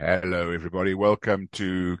Hello, everybody. Welcome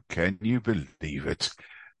to Can You Believe It?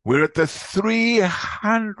 We're at the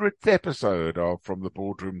 300th episode of From the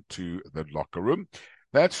Boardroom to the Locker Room.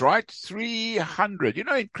 That's right, 300. You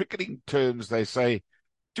know, in cricketing terms, they say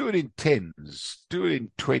do it in tens, do it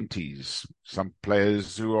in 20s. Some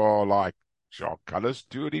players who are like Jacques Kallis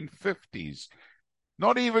do it in 50s.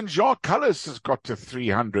 Not even Jacques Kallis has got to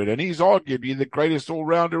 300, and he's arguably the greatest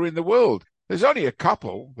all-rounder in the world. There's only a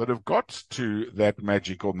couple that have got to that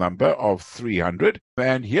magical number of 300.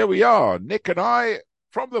 And here we are, Nick and I,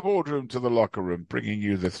 from the boardroom to the locker room, bringing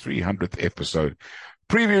you the 300th episode,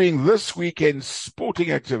 previewing this weekend's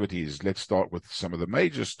sporting activities. Let's start with some of the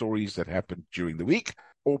major stories that happened during the week.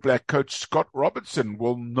 All Black coach Scott Robertson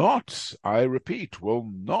will not, I repeat, will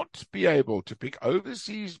not be able to pick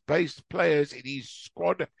overseas-based players in his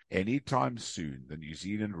squad anytime soon. The New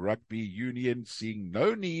Zealand Rugby Union seeing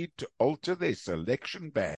no need to alter their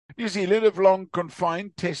selection ban. New Zealand have long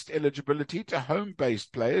confined test eligibility to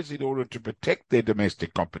home-based players in order to protect their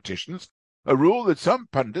domestic competitions, a rule that some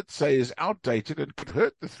pundits say is outdated and could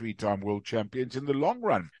hurt the three-time world champions in the long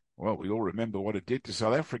run. Well, we all remember what it did to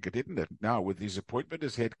South Africa, didn't it? Now, with his appointment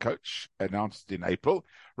as head coach announced in April,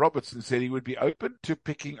 Robertson said he would be open to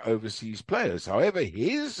picking overseas players. However,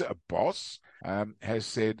 his boss has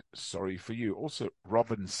said, sorry for you. Also,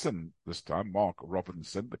 Robinson, this time, Mark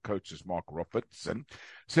Robinson, the coach is Mark Robertson,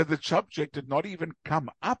 said the subject did not even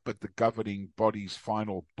come up at the governing body's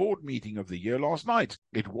final board meeting of the year last night.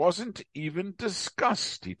 It wasn't even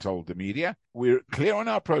discussed, he told the media. We're clear on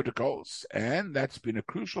our protocols, and that's been a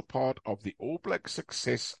crucial part of the All Black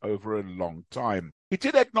success over a long time. He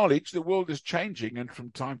did acknowledge the world is changing and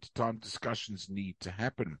from time to time discussions need to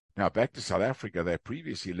happen. Now back to South Africa. They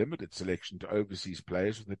previously limited selection to overseas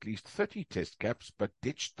players with at least 30 test caps but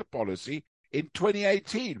ditched the policy in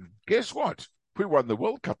 2018. Guess what? We won the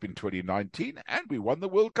World Cup in 2019 and we won the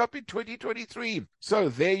World Cup in 2023. So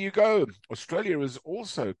there you go. Australia is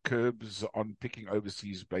also curbs on picking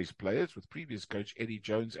overseas-based players, with previous coach Eddie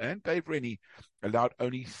Jones and Dave Rennie allowed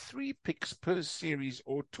only 3 picks per series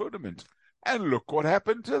or tournament. And look what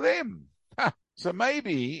happened to them. So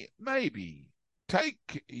maybe,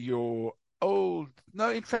 take your old... No,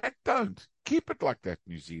 in fact, don't. Keep it like that,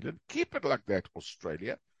 New Zealand. Keep it like that,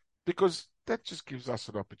 Australia, because that just gives us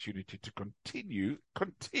an opportunity to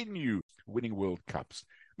continue winning World Cups.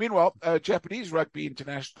 Meanwhile, Japanese rugby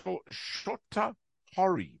international Shota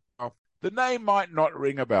Hori. The name might not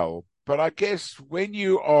ring a bell, but I guess when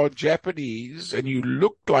you are Japanese and you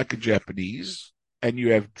look like a Japanese and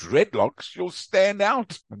you have dreadlocks, you'll stand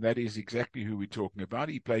out. And that is exactly who we're talking about.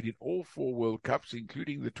 He played in all 4 World Cups,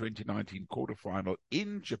 including the 2019 quarterfinal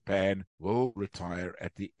in Japan, will retire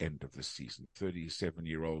at the end of the season.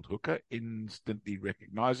 37-year-old hooker, instantly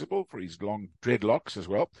recognizable for his long dreadlocks as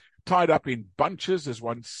well. Tied up in bunches, has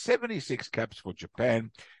won 76 caps for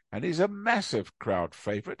Japan and is a massive crowd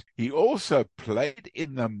favourite. He also played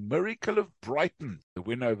in the Miracle of Brighton, the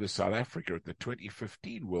win over South Africa at the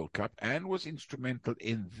 2015 World Cup, and was instrumental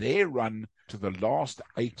in their run to the last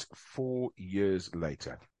 8 4 years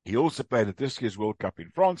later. He also played at this year's World Cup in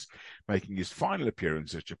France, making his final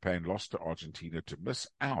appearance as Japan lost to Argentina to miss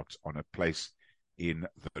out on a place in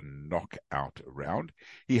the knockout round.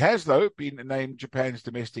 He has, though, been named Japan's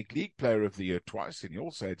Domestic League Player of the Year twice, and he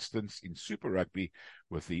also had stints in Super Rugby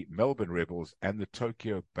with the Melbourne Rebels and the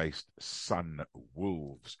Tokyo-based Sun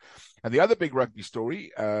Wolves. And the other big rugby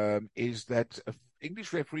story is that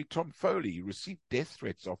English referee Tom Foley received death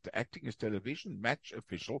threats after acting as television match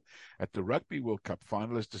official at the Rugby World Cup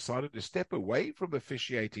final, has decided to step away from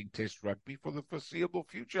officiating Test rugby for the foreseeable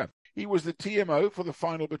future. He was the TMO for the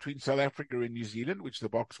final between South Africa and New Zealand, which the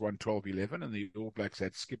Boks won 12-11, and the All Blacks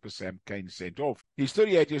had skipper Sam Cane sent off. He's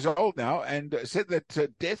 38 years old now and said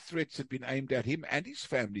that death threats had been aimed at him and his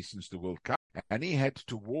family since the World Cup, and he had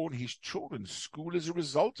to warn his children's school as a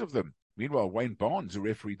result of them. Meanwhile, Wayne Barnes, who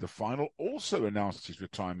refereed the final, also announced his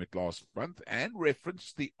retirement last month and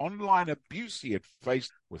referenced the online abuse he had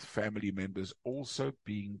faced, with family members also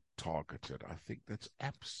being targeted. I think that's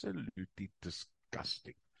absolutely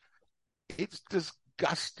disgusting. It's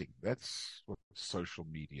disgusting. That's what social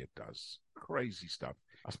media does. Crazy stuff.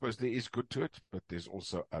 I suppose there is good to it, but there's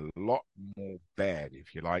also a lot more bad,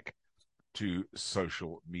 if you like, to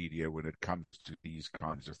social media when it comes to these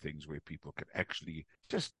kinds of things where people can actually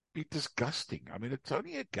just be disgusting. I mean, it's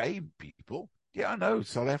only a game, people. Yeah, I know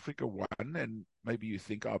South Africa won, and maybe you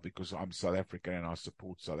think, oh, because I'm South African and I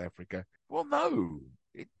support South Africa. Well, no,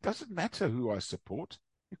 it doesn't matter who I support.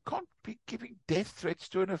 You can't be giving death threats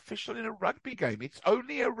to an official in a rugby game. It's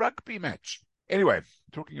only a rugby match. Anyway,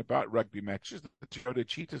 talking about rugby matches, the Toyota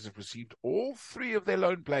Cheetahs have received all three of their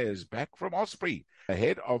lone players back from Osprey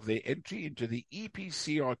ahead of their entry into the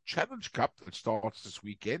EPCR Challenge Cup that starts this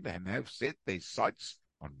weekend and have set their sights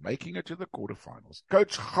on making it to the quarterfinals.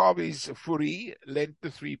 Coach Javis Fourie lent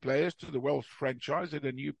the three players to the Welsh franchise in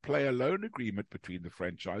a new player loan agreement between the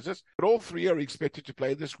franchises, but all three are expected to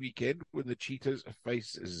play this weekend when the Cheetahs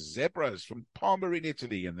face Zebras from Parma in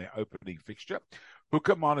Italy in their opening fixture.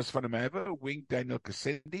 Hooker Manus van der Merwe, wing Daniel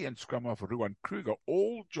Cassendi, and scrum half Ruan Kruger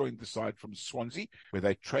all joined the side from Swansea, where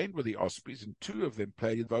they trained with the Ospreys, and two of them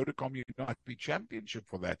played in the Vodacom United Championship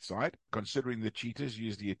for that side. Considering the Cheetahs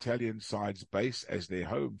used the Italian side's base as their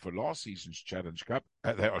home for last season's Challenge Cup,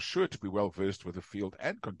 they are sure to be well versed with the field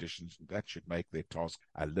and conditions, and that should make their task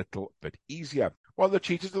a little bit easier. While the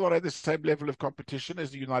Cheetahs do not have the same level of competition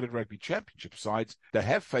as the United Rugby Championship sides, they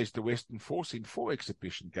have faced the Western Force in 4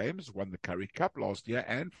 exhibition games, won the Currie Cup last year,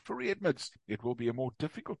 and Fourie admits it will be a more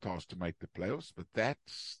difficult task to make the playoffs, but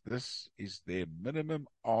this is their minimum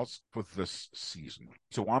ask for this season.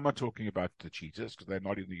 So why am I talking about the Cheetahs? Because they're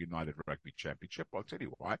not in the United Rugby Championship. I'll tell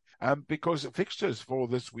you why. Because fixtures for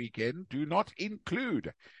this weekend do not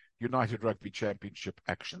include United Rugby Championship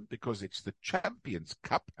action, because it's the Champions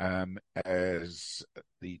Cup as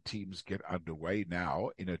the teams get underway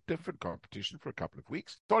now in a different competition for a couple of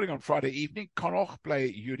weeks. Starting on Friday evening, Connacht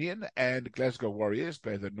play Union and Glasgow Warriors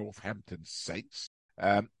play the Northampton Saints.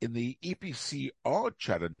 In the EPCR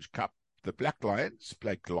Challenge Cup, the Black Lions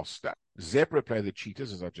play Gloucester. Zebra play the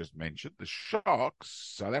Cheetahs, as I just mentioned. The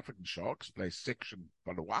Sharks, South African Sharks, play Section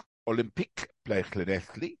Valois. Olympique play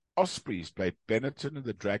Llanelli. Ospreys play Benetton and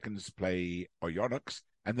the Dragons play Oyonnax.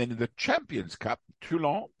 And then in the Champions Cup,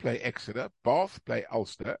 Toulon play Exeter. Bath play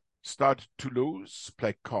Ulster. Stade Toulouse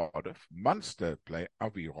play Cardiff. Munster play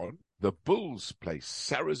Aveyron. The Bulls play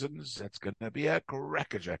Saracens. That's going to be a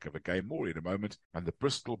crackerjack of a game, more in a moment. And the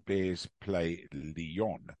Bristol Bears play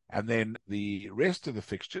Lyon. And then the rest of the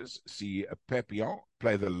fixtures see Perpignan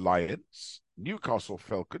play the Lions. Newcastle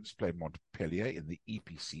Falcons play Montpellier in the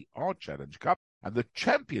EPCR Challenge Cup. And the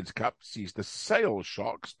Champions Cup sees the Sale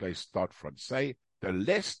Sharks play Stade Francais. The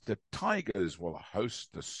Leicester Tigers will host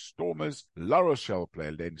the Stormers. La Rochelle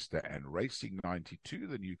play Leinster, and Racing 92,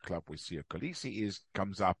 the new club where Sia Kolisi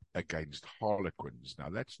comes up against Harlequins. Now,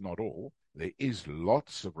 that's not all. There is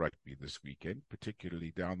lots of rugby this weekend,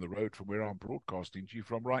 particularly down the road from where I'm broadcasting to you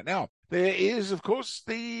from right now. There is, of course,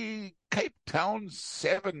 the Cape Town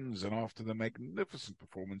Sevens, and after the magnificent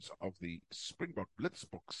performance of the Springbok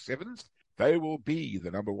Blitzbok Sevens, they will be the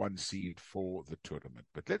number 1 seed for the tournament.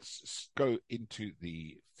 But let's go into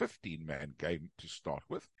the 15-man game to start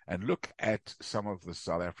with and look at some of the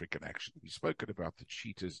South African action. We've spoken about the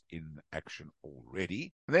Cheetahs in action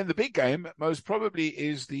already. And then the big game most probably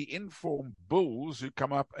is the informed Bulls, who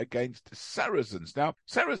come up against Saracens. Now,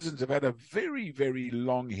 Saracens have had a very, very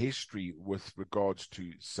long history with regards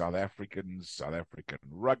to South African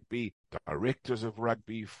rugby, directors of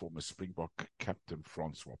rugby. Former Springbok captain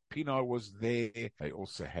Francois Pienaar was there. They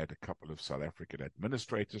also had a couple of South African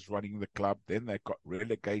administrators running the club. Then they got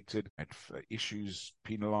relegated and issues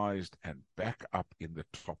penalized and back up in the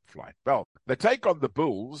top flight. Well, they take on the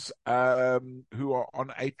Bulls, who are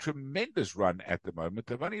on a tremendous run at the moment.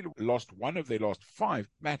 They've only lost one of their last 5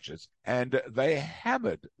 matches, and they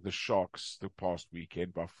hammered the Sharks the past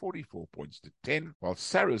weekend by 44 points to 10, while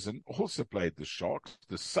Saracen also played the Sharks,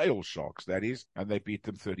 the Sale Sharks that is, and they beat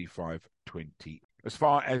them 35-20. As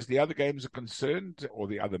far as the other games are concerned, or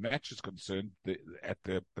the other matches concerned, at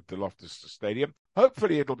the Loftus Stadium,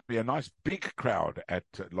 hopefully it'll be a nice big crowd at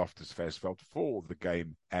Loftus Versfeld for the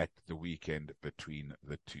game at the weekend between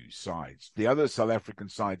the two sides. The other South African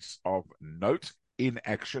sides of note in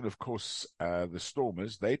action, of course, the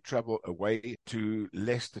Stormers, they travel away to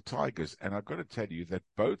Leicester Tigers. And I've got to tell you that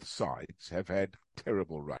both sides have had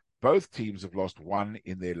terrible run. Both teams have lost 1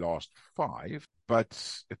 in their last 5,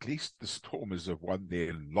 but at least the Stormers have won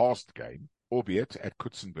their last game, albeit at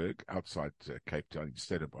Kutsenberg outside Cape Town in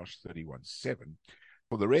Stellenbosch, 31-7.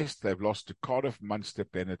 For the rest, they've lost to Cardiff, Munster,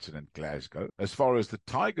 Benetton and Glasgow. As far as the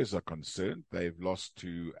Tigers are concerned, they've lost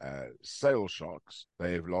to Sale Sharks.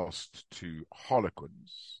 They've lost to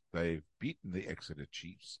Harlequins. They've beaten the Exeter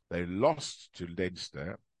Chiefs. They lost to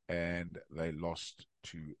Leinster, and they lost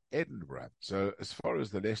to Edinburgh. So as far as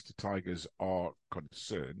the Leicester Tigers are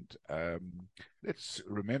concerned, let's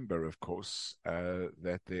remember, of course,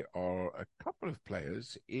 that there are a couple of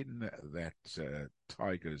players in that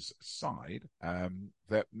Tigers side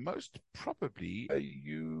that most probably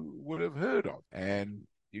you would have heard of. And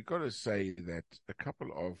you've got to say that a couple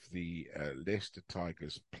of the Leicester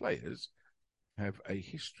Tigers players have a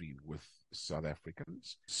history with South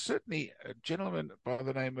Africans. Certainly a gentleman by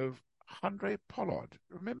the name of Handré Pollard.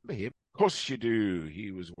 Remember him? Of course you do.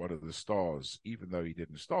 He was one of the stars, even though he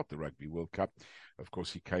didn't start the Rugby World Cup. Of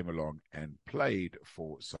course, he came along and played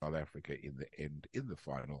for South Africa in the end, in the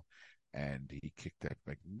final, and he kicked that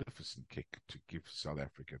magnificent kick to give South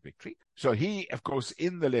Africa victory. So he, of course,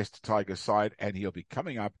 in the Leicester Tigers side, and he'll be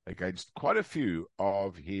coming up against quite a few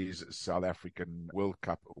of his South African World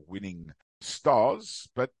Cup winning stars.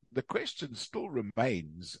 But the question still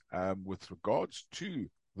remains with regards to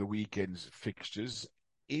the weekend's fixtures.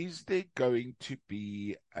 Is there going to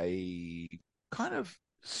be a kind of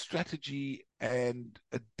strategy and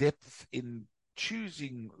a depth in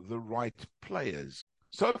choosing the right players?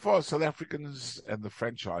 So far, South Africans and the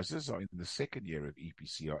franchises are in the second year of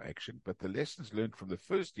EPCR action, but the lessons learned from the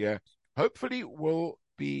first year hopefully will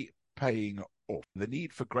be paying off. The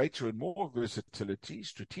need for greater and more versatility,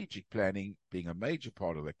 strategic planning being a major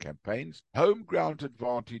part of the campaigns. Home ground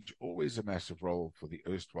advantage, always a massive role for the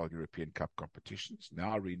erstwhile European Cup competitions,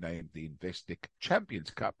 now renamed the Investec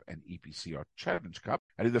Champions Cup and EPCR Challenge Cup.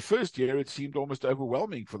 And in the first year, it seemed almost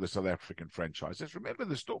overwhelming for the South African franchises. Remember,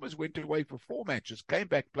 the Stormers went away for 4 matches, came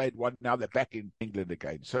back, played 1, now they're back in England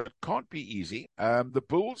again. So it can't be easy. The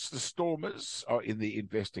Bulls, the Stormers are in the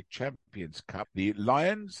Investec Champions Cup. The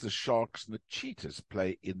Lions, the Sharks, and the Cheetahs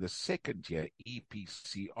play in the second year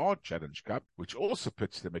EPCR Challenge Cup, which also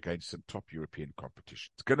pits them against some top European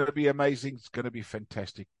competition. It's going to be amazing. It's going to be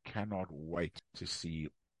fantastic. Cannot wait to see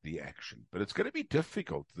the action. But it's going to be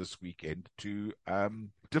difficult this weekend to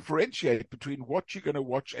differentiate between what you're going to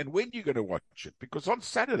watch and when you're going to watch it. Because on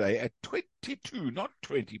Saturday at 22, not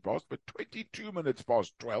 20 past, but 22 minutes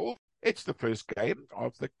past 12, it's the first game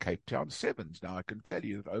of the Cape Town Sevens. Now, I can tell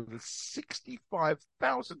you that over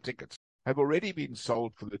 65,000 tickets have already been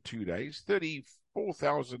sold for the 2 days,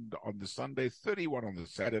 34,000 on the Sunday, 31 on the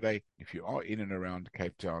Saturday. If you are in and around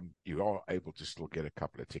Cape Town, you are able to still get a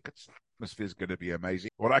couple of tickets. Atmosphere is going to be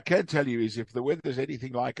amazing. What I can tell you is if the weather's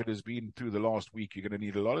anything like it has been through the last week, you're going to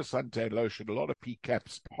need a lot of suntan lotion, a lot of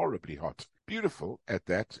PCAPs, horribly hot. Beautiful at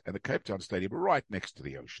that, and the Cape Town Stadium right next to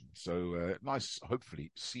the ocean. So nice,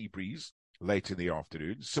 hopefully, sea breeze late in the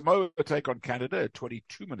afternoon. Samoa take on Canada at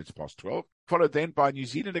 22 minutes past 12, followed then by New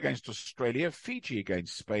Zealand against Australia, Fiji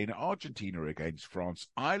against Spain, Argentina against France,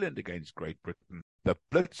 Ireland against Great Britain. The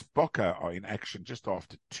Blitzbokke are in action just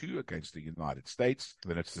after 2 against the United States.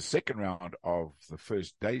 Then it's the second round of the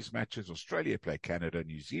first day's matches. Australia play Canada,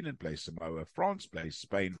 New Zealand play Samoa, France plays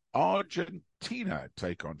Spain, Argentina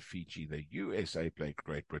take on Fiji, the USA play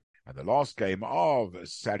Great Britain. And the last game of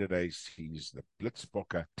Saturday sees the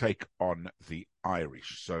Blitzbokke take on the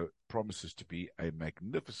Irish. So promises to be a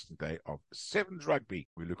magnificent day of sevens rugby.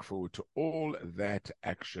 We look forward to all that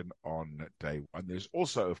action on day 1. There's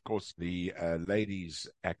also, of course, the ladies'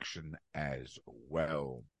 action as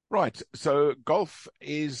well. Right, so golf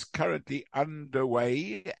is currently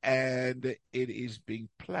underway and it is being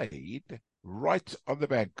played right on the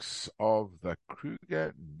banks of the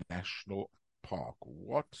Kruger National Park.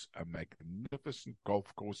 What a magnificent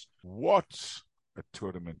golf course. What a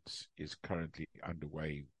tournament is currently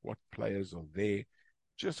underway. What players are there?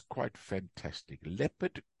 Just quite fantastic.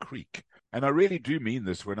 Leopard Creek. And I really do mean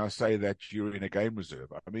this when I say that you're in a game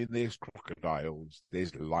reserve. I mean, there's crocodiles,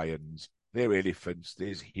 there's lions, there are elephants,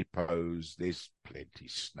 there's hippos, there's plenty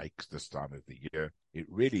snakes this time of the year. It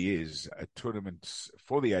really is a tournament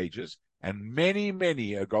for the ages. And many,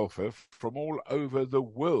 many a golfer from all over the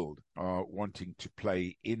world are wanting to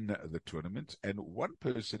play in the tournament. And one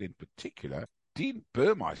person in particular, Dean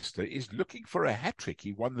Burmeister, is looking for a hat-trick.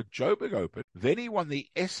 He won the Joburg Open, then he won the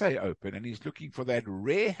SA Open, and he's looking for that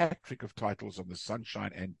rare hat-trick of titles on the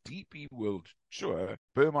Sunshine and DP World Tour.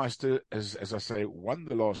 Burmeister, as I say, won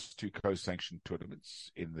the last 2 co-sanctioned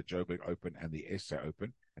tournaments in the Joburg Open and the SA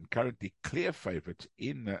Open, and currently clear favourite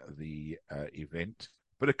in the event.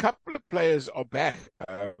 But a couple of players are back.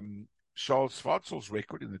 Charles Schwarzel's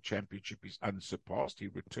record in the championship is unsurpassed. He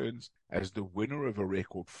returns as the winner of a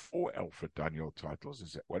record 4 Alfred Daniel titles,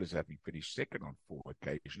 as well as having finished second on 4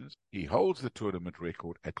 occasions. He holds the tournament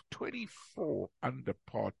record at 24 under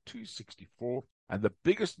par 264, and the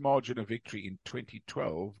biggest margin of victory in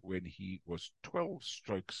 2012 when he was 12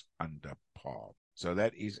 strokes under par. So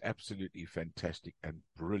that is absolutely fantastic and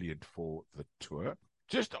brilliant for the tour.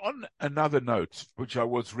 Just on another note, which I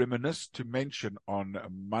was remiss to mention on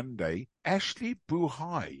Monday, Ashley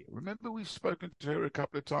Buhai. Remember we've spoken to her a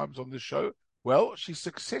couple of times on the show? Well, she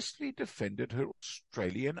successfully defended her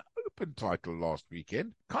Australian Open title last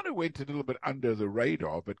weekend. Kind of went a little bit under the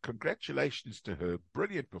radar, but congratulations to her.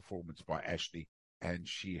 Brilliant performance by Ashley. and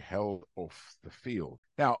she held off the field.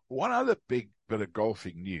 Now, one other big bit of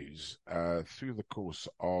golfing news through the course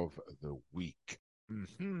of the week.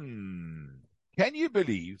 Can you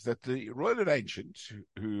believe that the Royal and Ancient,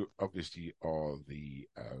 who obviously are the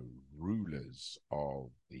rulers of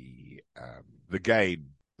the game,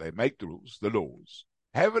 they make the rules, the laws,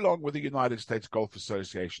 have, along with the United States Golf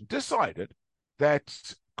Association, decided that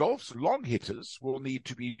golf's long hitters will need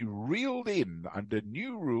to be reeled in under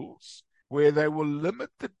new rules where they will limit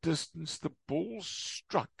the distance the ball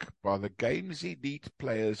struck by the game's elite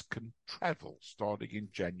players can travel starting in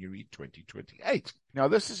January 2028. Now,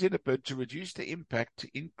 this is in a bid to reduce the impact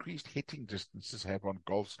increased hitting distances have on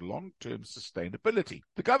golf's long-term sustainability.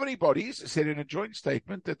 The governing bodies said in a joint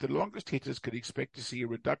statement that the longest hitters could expect to see a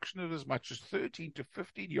reduction of as much as 13 to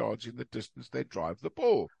 15 yards in the distance they drive the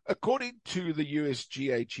ball. According to the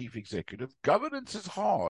USGA chief executive, governance is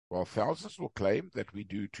hard. While thousands will claim that we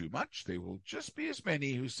do too much, there will just be as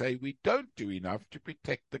many who say we don't do enough to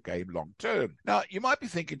protect the game long term. Now, you might be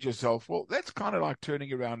thinking to yourself, well, that's kind of like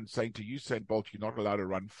turning around and saying to Usain Bolt, you're not allowed to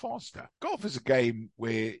run faster. Golf is a game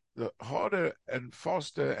where the harder and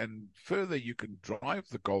faster and further you can drive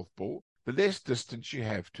the golf ball, the less distance you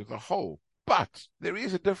have to the hole. But there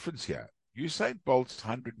is a difference here. Usain Bolt's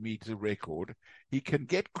 100-meter record, he can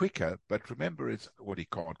get quicker, but remember, he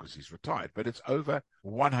can't because he's retired, but it's over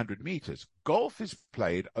 100 meters. Golf is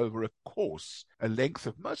played over a course, a length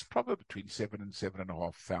of most probably between 7,000 and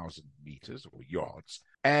 7,500 meters or yards,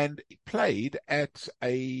 and played at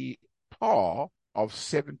a par of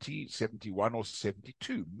 70, 71, or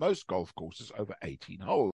 72. Most golf courses over 18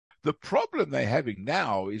 holes. The problem they're having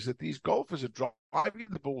now is that these golfers are driving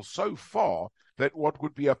the ball so far that what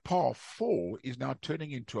would be a par 4 is now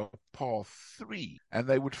turning into a par 3, and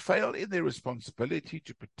they would fail in their responsibility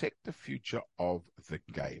to protect the future of the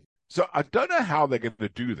game. So I don't know how they're going to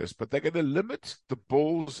do this, but they're going to limit the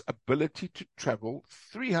ball's ability to travel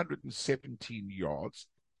 317 yards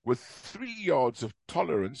with 3 yards of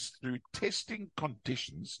tolerance through testing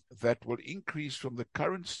conditions that will increase from the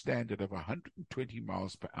current standard of 120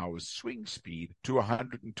 miles per hour swing speed to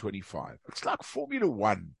 125. It's like Formula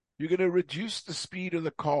One. You're going to reduce the speed of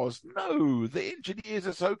the cars. No, the engineers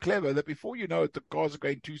are so clever that before you know it, the cars are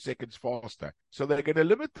going 2 seconds faster. So they're going to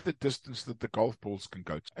limit the distance that the golf balls can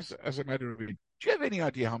go. As a matter of fact, do you have any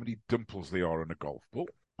idea how many dimples there are on a golf ball?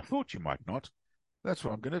 I thought you might not. That's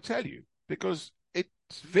what I'm going to tell you, because it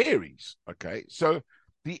varies, okay? So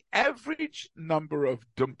the average number of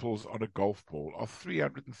dimples on a golf ball are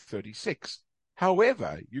 336.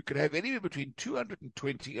 However, you can have anywhere between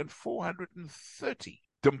 220 and 430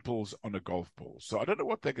 dimples on a golf ball. So I don't know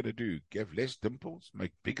what they're going to do. Give less dimples,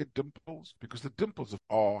 make bigger dimples, because the dimples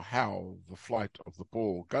are how the flight of the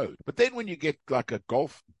ball goes. But then when you get like a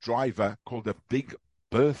golf driver called a Big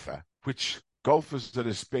Bertha, which golfers that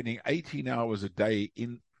are spending 18 hours a day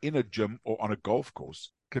in a gym or on a golf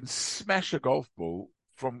course can smash a golf ball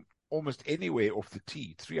from almost anywhere off the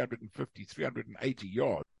tee, 350, 380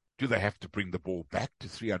 yards. Do they have to bring the ball back to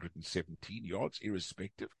 317 yards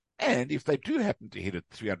irrespective? And if they do happen to hit it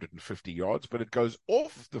 350 yards, but it goes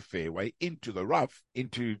off the fairway into the rough,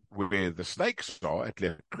 into where the snakes are at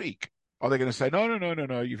Left Creek, are they going to say,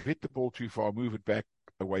 no, you've hit the ball too far, move it back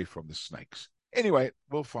away from the snakes? Anyway,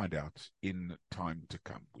 we'll find out in time to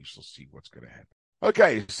come. We shall see what's going to happen.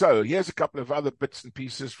 Okay, so here's a couple of other bits and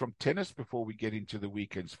pieces from tennis before we get into the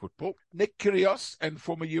weekend's football. Nick Kyrgios and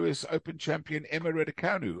former US Open champion Emma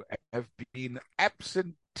Raducanu have been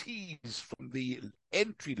absentees from the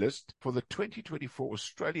entry list for the 2024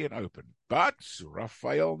 Australian Open. But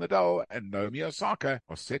Rafael Nadal and Naomi Osaka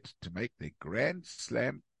are set to make their Grand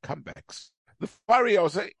Slam comebacks. The fiery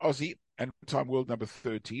Aussie and time world number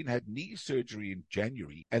 13 had knee surgery in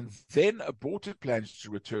January and then aborted plans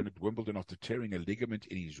to return at Wimbledon after tearing a ligament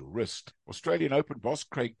in his wrist. Australian Open boss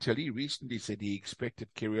Craig Tilley recently said he expected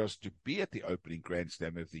Kyrgios to be at the opening Grand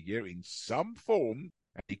Slam of the year in some form,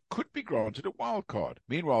 and he could be granted a wild card.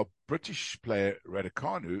 Meanwhile, British player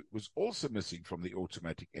Raducanu was also missing from the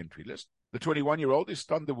automatic entry list. The 21-year-old who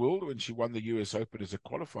stunned the world when she won the US Open as a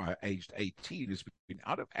qualifier aged 18 has been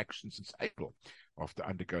out of action since April after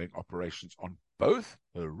undergoing operations on both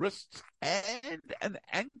her wrists and an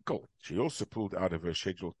ankle. She also pulled out of her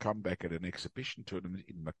scheduled comeback at an exhibition tournament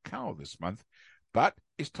in Macau this month, but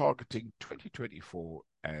is targeting 2024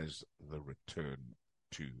 as the return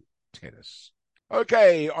to tennis.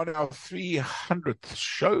 Okay, on our 300th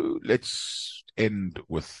show, let's end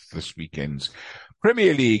with this weekend's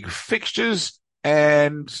Premier League fixtures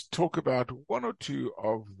and talk about one or two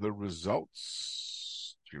of the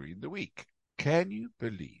results during the week. Can you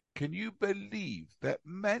believe that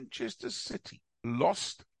Manchester City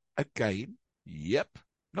lost a game Yep.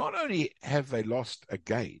 Not only have they lost a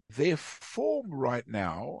game, their form right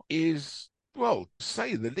now is, well, to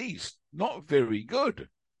say the least, not very good.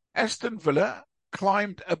 Aston Villa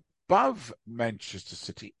climbed above Manchester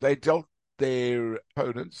City. They dealt their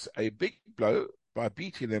opponents a big blow by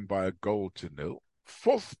beating them by a goal to nil.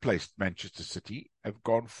 Fourth placed Manchester City have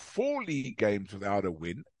gone 4 league games without a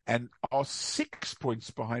win and are 6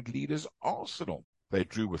 points behind leaders Arsenal. They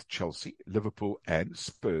drew with Chelsea, Liverpool and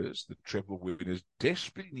Spurs. The treble winners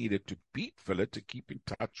desperately needed to beat Villa to keep in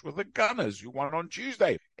touch with the Gunners, who won on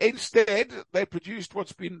Tuesday. Instead, they produced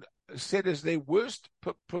what's been said as their worst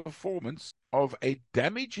performance of a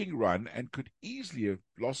damaging run and could easily have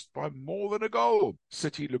lost by more than a goal.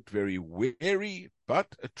 City looked very wary,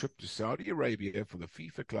 but a trip to Saudi Arabia for the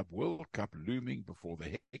FIFA Club World Cup looming before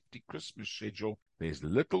the hectic Christmas schedule, there's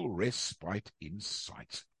little respite in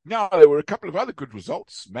sight. Now, there were a couple of other good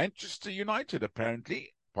results. Manchester United,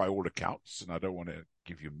 apparently, by all accounts, and I don't want to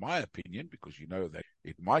give you my opinion because you know that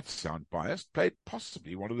it might sound biased, played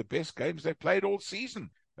possibly one of the best games they've played all season.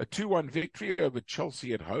 A 2-1 victory over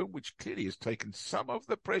Chelsea at home, which clearly has taken some of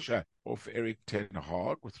the pressure off Eric Ten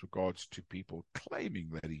Hag with regards to people claiming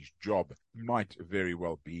that his job might very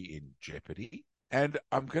well be in jeopardy. And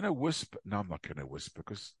I'm going to whisper. No, I'm not going to whisper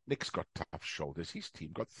because Nick's got tough shoulders. His team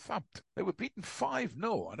got thumped. They were beaten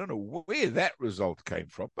 5-0. I don't know where that result came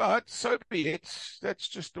from, but so be it. That's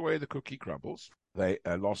just the way the cookie crumbles. They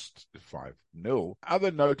lost 5-0.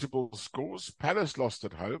 Other notable scores: Palace lost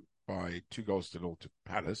at home by 2-0 to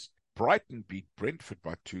Palace. Brighton beat Brentford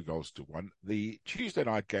by 2-1. The Tuesday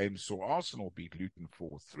night game saw Arsenal beat Luton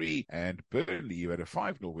 4-3, and Burnley, who had a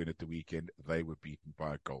 5-0 win at the weekend, they were beaten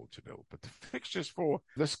by a 0-0. But the fixtures for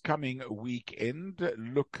this coming weekend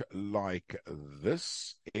look like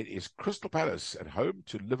this. It is Crystal Palace at home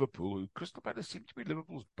to Liverpool, who Crystal Palace seem to be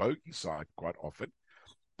Liverpool's bogey side quite often.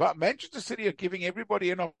 But Manchester City are giving everybody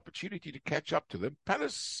an opportunity to catch up to them.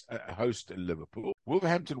 Palace host Liverpool.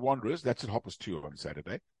 Wolverhampton Wanderers, that's at Hoppers 2 on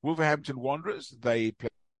Saturday. Wolverhampton Wanderers, they play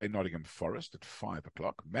Nottingham Forest at 5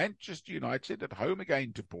 o'clock. Manchester United at home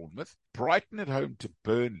again to Bournemouth. Brighton at home to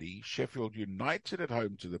Burnley. Sheffield United at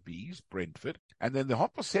home to the Bees, Brentford. And then the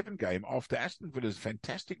Hoppers 7 game after Aston Villa's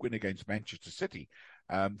fantastic win against Manchester City.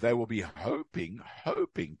 They will be hoping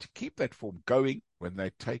to keep that form going when they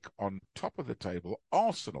take on top of the table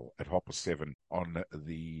Arsenal at Hopper 7 on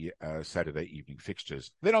the Saturday evening fixtures.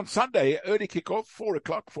 Then on Sunday, early kickoff, 4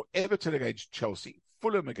 o'clock for Everton against Chelsea,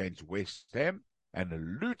 Fulham against West Ham,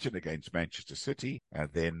 and Luton against Manchester City. And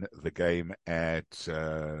then the game at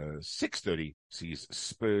 6:30 sees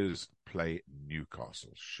Spurs play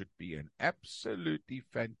Newcastle. Should be an absolutely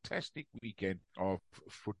fantastic weekend of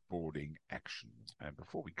footballing action. And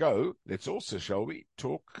before we go, let's also, shall we,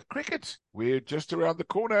 talk cricket. We're just around the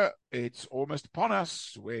corner. It's almost upon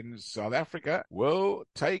us when South Africa will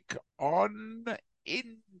take on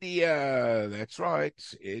India. That's right.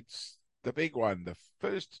 It's the big one, the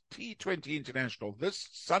first T20 international this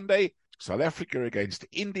Sunday. South Africa against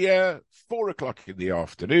India, 4 o'clock in the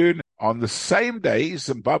afternoon. On the same day,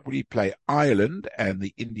 Zimbabwe play Ireland and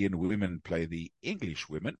the Indian women play the English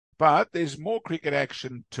women. But there's more cricket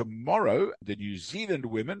action tomorrow. The New Zealand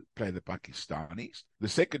women play the Pakistanis. The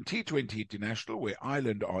second T20 international where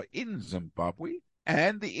Ireland are in Zimbabwe.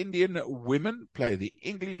 And the Indian women play the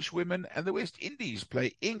English women, and the West Indies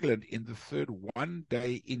play England in the third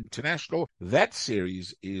one-day international. That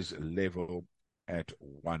series is level at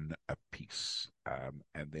 1 apiece.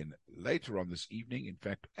 And then later on this evening, in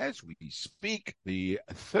fact, as we speak, the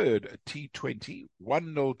third T20,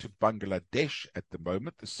 1-0 to Bangladesh at the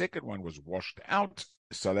moment. The second one was washed out.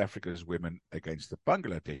 South Africa's women against the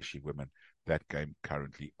Bangladeshi women. That game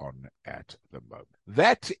currently on at the moment.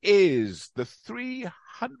 That is the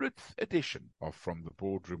 300th edition of From the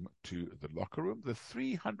Boardroom to the Locker Room. The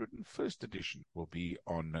 301st edition will be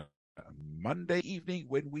on Monday evening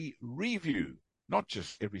when we review not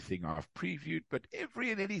just everything I've previewed, but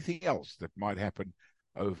every and anything else that might happen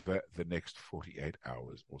over the next 48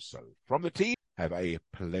 hours or so. From the team, have a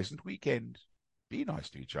pleasant weekend. Be nice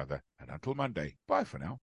to each other. And until Monday, bye for now.